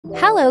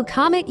Hello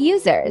Comet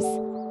users!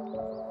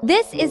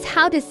 This is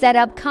how to set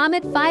up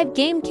Comet 5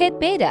 Game Kit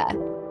Beta.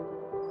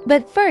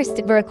 But first,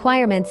 the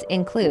requirements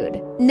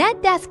include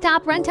Net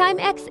Desktop Runtime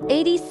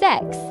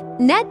x86,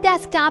 Net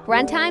Desktop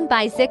Runtime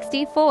by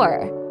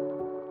 64.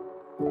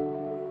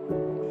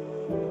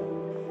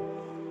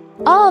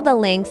 All the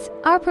links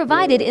are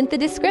provided in the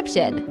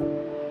description.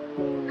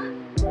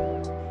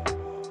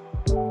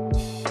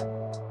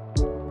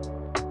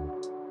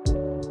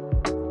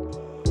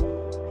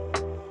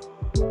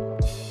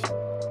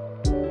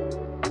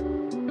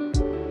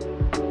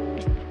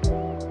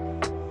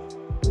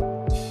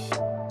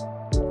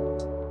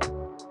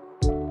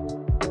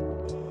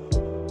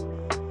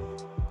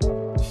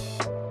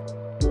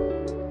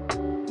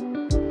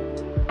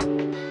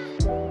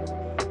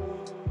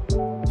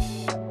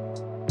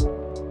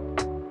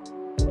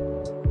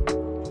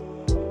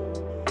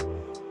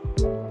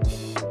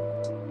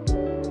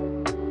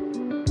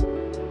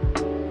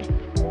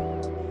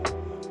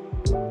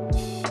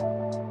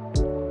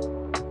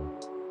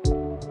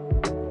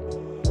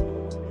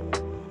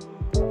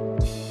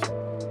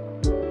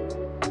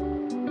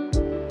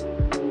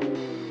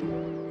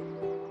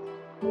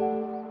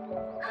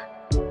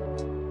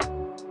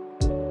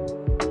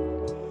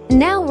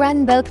 Now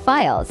run both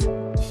files.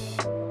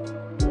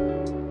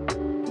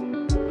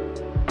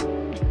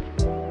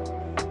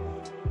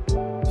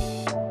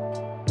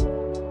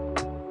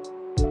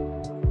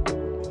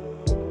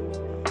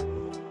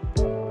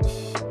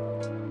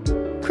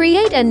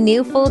 Create a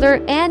new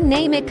folder and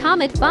name it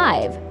Comet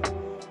 5.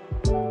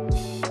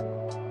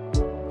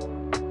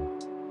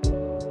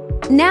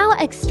 Now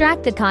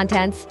extract the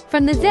contents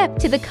from the zip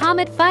to the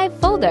Comet 5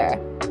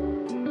 folder.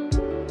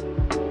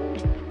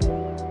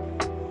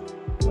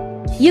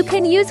 You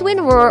can use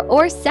WinRAR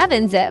or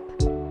 7-zip.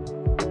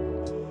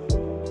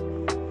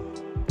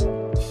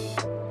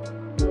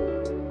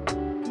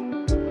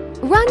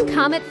 Run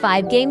Comet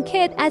 5 Game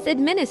Kit as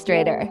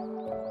administrator.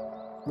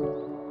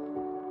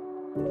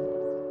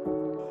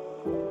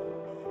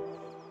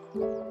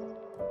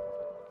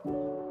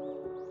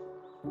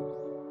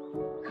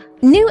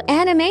 New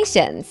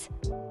animations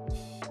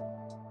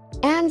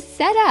and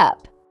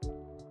setup.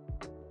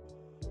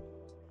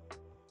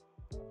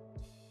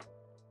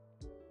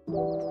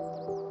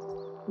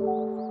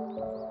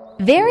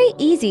 Very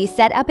easy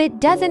setup.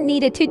 It doesn't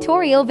need a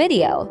tutorial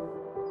video,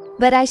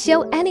 but I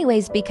show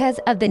anyways because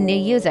of the new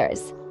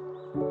users.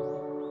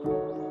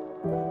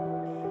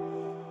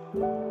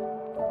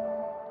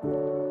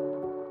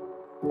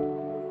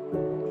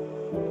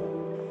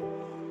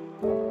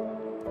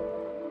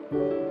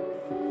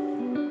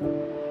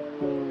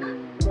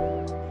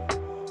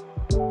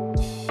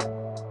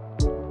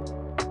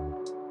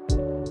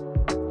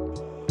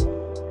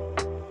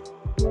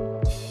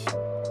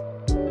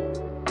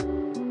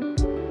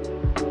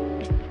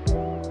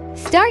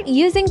 Start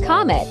using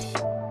Comet.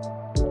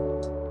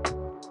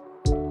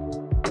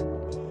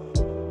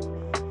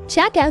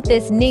 Check out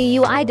this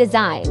new UI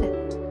design.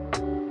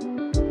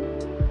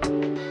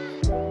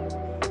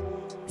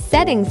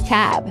 Settings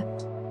tab.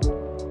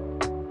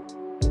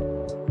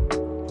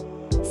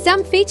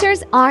 Some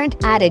features aren't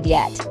added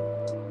yet.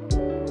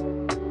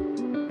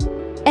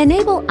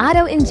 Enable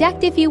auto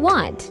inject if you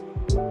want.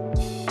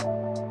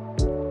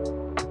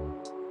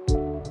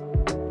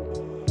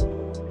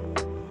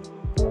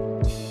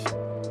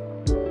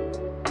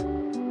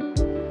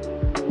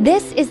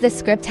 This is the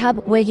script hub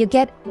where you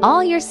get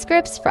all your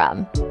scripts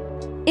from.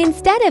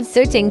 Instead of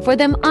searching for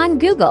them on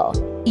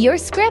Google, your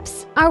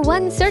scripts are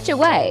one search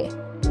away.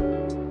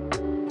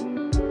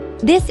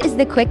 This is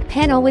the quick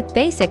panel with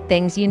basic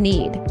things you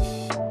need.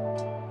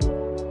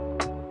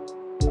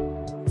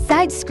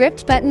 Side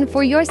script button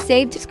for your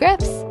saved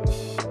scripts.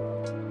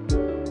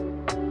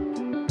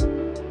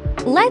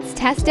 Let's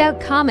test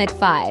out Comet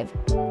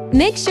 5.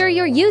 Make sure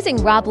you're using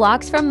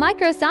Roblox from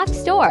Microsoft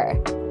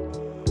Store.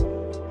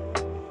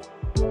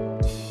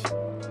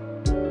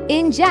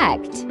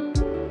 Inject.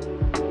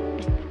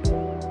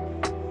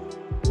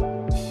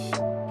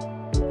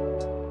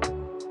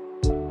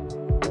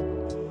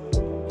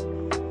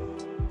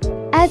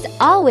 As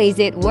always,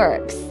 it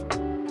works.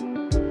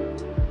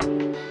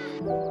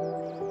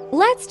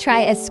 Let's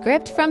try a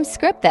script from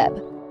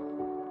ScriptHub.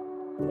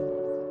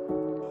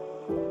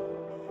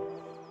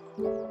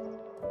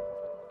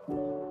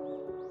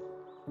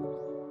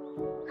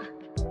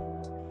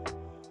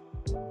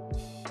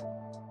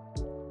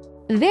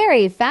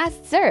 Very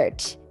fast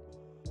search.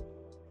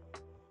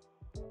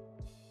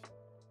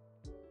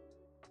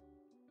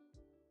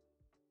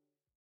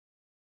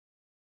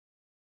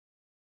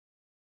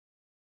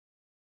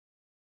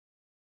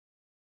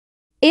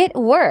 It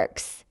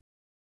works.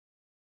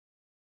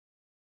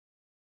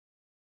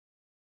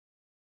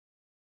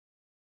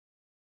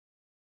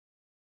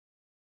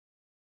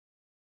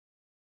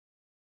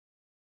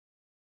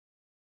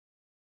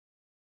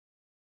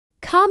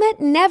 Comet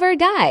never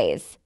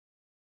dies.